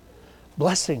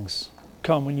 Blessings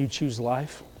come when you choose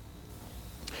life.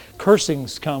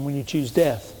 Cursings come when you choose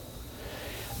death.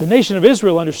 The nation of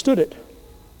Israel understood it.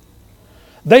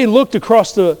 They looked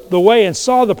across the way and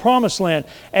saw the promised land.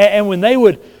 And when they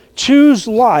would choose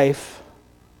life,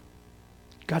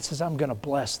 God says, I'm going to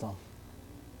bless them.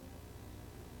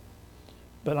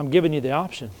 But I'm giving you the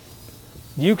option.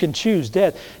 You can choose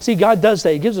death. See, God does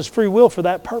that. He gives us free will for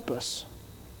that purpose.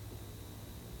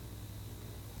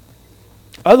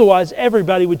 Otherwise,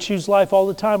 everybody would choose life all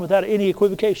the time without any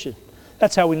equivocation.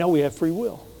 That's how we know we have free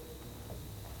will.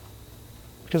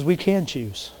 Because we can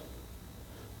choose.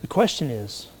 The question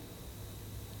is,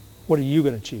 what are you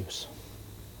going to choose?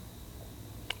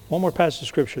 One more passage of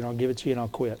Scripture and I'll give it to you and I'll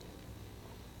quit.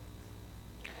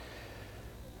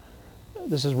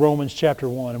 This is Romans chapter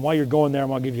 1. And while you're going there, I'm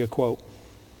going to give you a quote.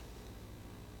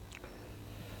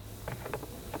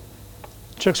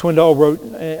 Chuck Swindoll wrote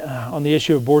on the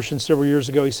issue of abortion several years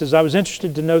ago. He says, I was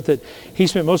interested to note that he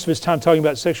spent most of his time talking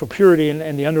about sexual purity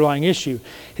and the underlying issue.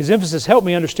 His emphasis helped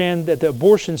me understand that the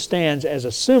abortion stands as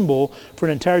a symbol for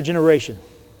an entire generation.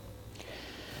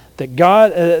 That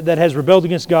God that has rebelled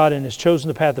against God and has chosen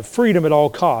the path of freedom at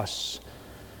all costs.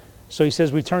 So he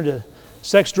says we turn to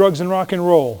sex, drugs, and rock and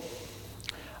roll.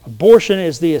 Abortion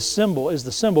is the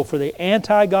symbol for the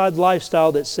anti-God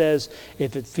lifestyle that says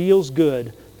if it feels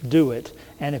good, do it,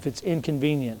 and if it's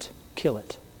inconvenient, kill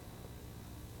it.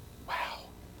 Wow.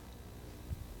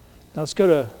 Now let's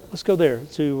go there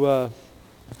to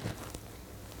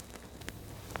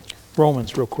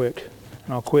Romans real quick,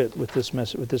 and I'll quit with this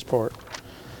this part.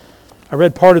 I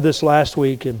read part of this last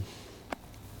week, and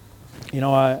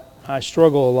I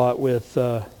struggle a lot with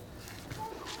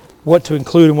what to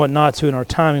include and what not to in our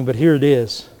timing, but here it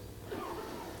is.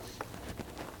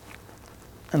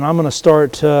 And I'm going to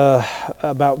start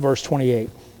about verse 28.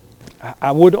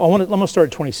 I'm going to start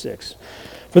at 26.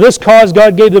 For this cause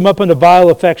God gave them up unto vile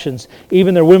affections.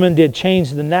 Even their women did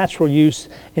change the natural use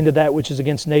into that which is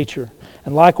against nature.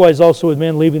 And likewise also with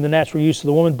men, leaving the natural use of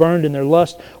the woman, burned in their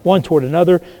lust one toward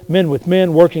another, men with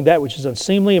men, working that which is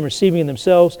unseemly, and receiving in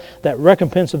themselves that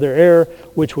recompense of their error,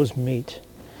 which was meat.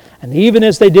 And even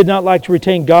as they did not like to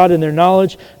retain God in their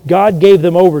knowledge, God gave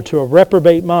them over to a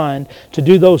reprobate mind to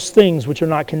do those things which are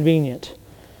not convenient.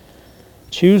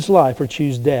 Choose life or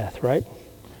choose death, right?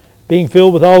 Being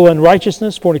filled with all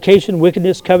unrighteousness, fornication,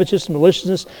 wickedness, covetousness,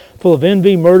 maliciousness, full of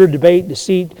envy, murder, debate,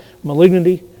 deceit,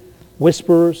 malignity,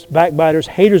 whisperers, backbiters,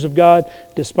 haters of God,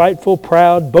 despiteful,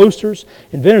 proud, boasters,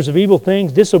 inventors of evil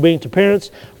things, disobedient to parents,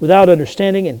 without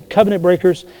understanding, and covenant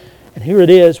breakers. And here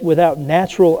it is, without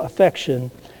natural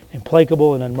affection,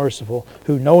 implacable and unmerciful,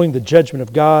 who knowing the judgment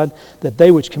of God, that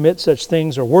they which commit such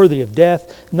things are worthy of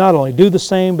death, not only do the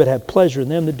same, but have pleasure in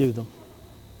them that do them.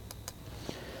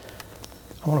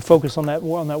 I want to focus on that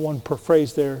one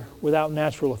phrase there, without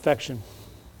natural affection.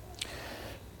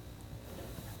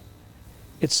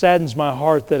 It saddens my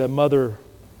heart that a mother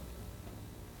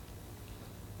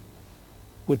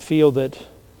would feel that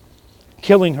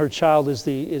killing her child is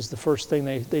the first thing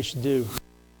they should do.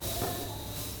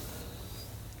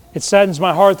 It saddens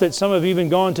my heart that some have even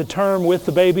gone to term with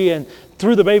the baby and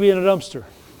threw the baby in a dumpster.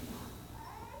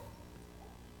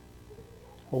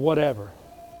 Or whatever.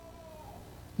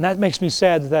 And that makes me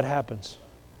sad that happens.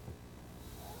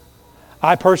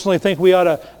 I personally think we ought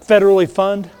to federally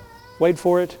fund, wait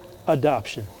for it,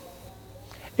 adoption.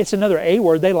 It's another A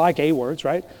word. They like A words,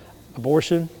 right?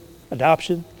 Abortion,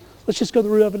 adoption. Let's just go the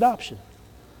route of adoption.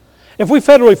 If we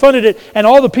federally funded it and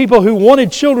all the people who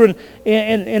wanted children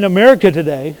in America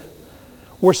today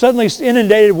were suddenly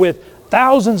inundated with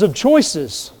thousands of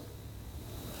choices,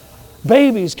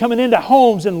 babies coming into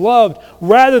homes and loved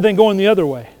rather than going the other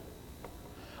way,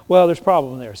 well, there's a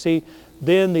problem there. See,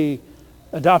 then the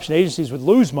adoption agencies would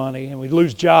lose money and we'd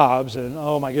lose jobs and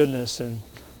oh my goodness, and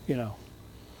yeah,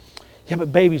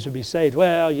 but babies would be saved.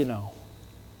 Well,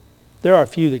 there are a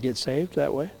few that get saved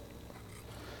that way.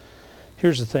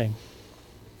 Here's the thing.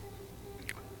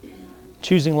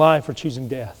 Choosing life or choosing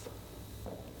death.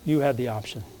 You have the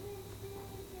option.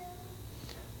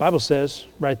 The Bible says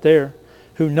right there,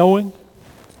 who knowing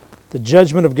the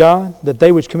judgment of God, that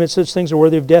they which commit such things are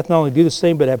worthy of death, not only do the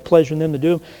same, but have pleasure in them to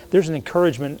do them. There's an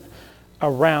encouragement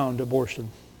around abortion.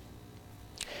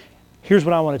 Here's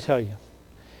what I want to tell you.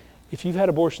 If you've had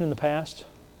abortion in the past,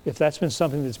 if that's been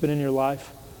something that's been in your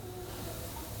life,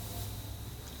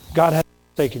 God has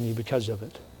forsaken you because of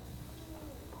it.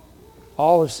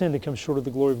 All have sinned and come short of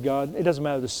the glory of God. It doesn't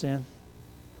matter the sin.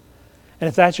 And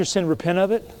if that's your sin, repent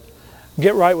of it.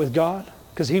 Get right with God,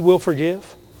 because He will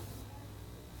forgive.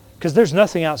 Because there's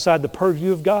nothing outside the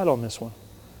purview of God on this one.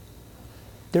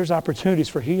 There's opportunities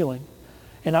for healing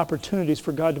and opportunities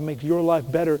for God to make your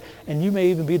life better. And you may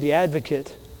even be the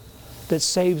advocate that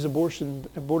saves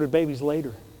aborted babies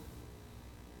later.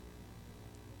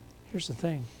 Here's the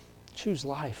thing. Choose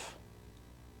life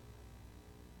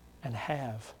and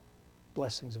have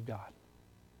blessings of God.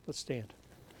 Let's stand.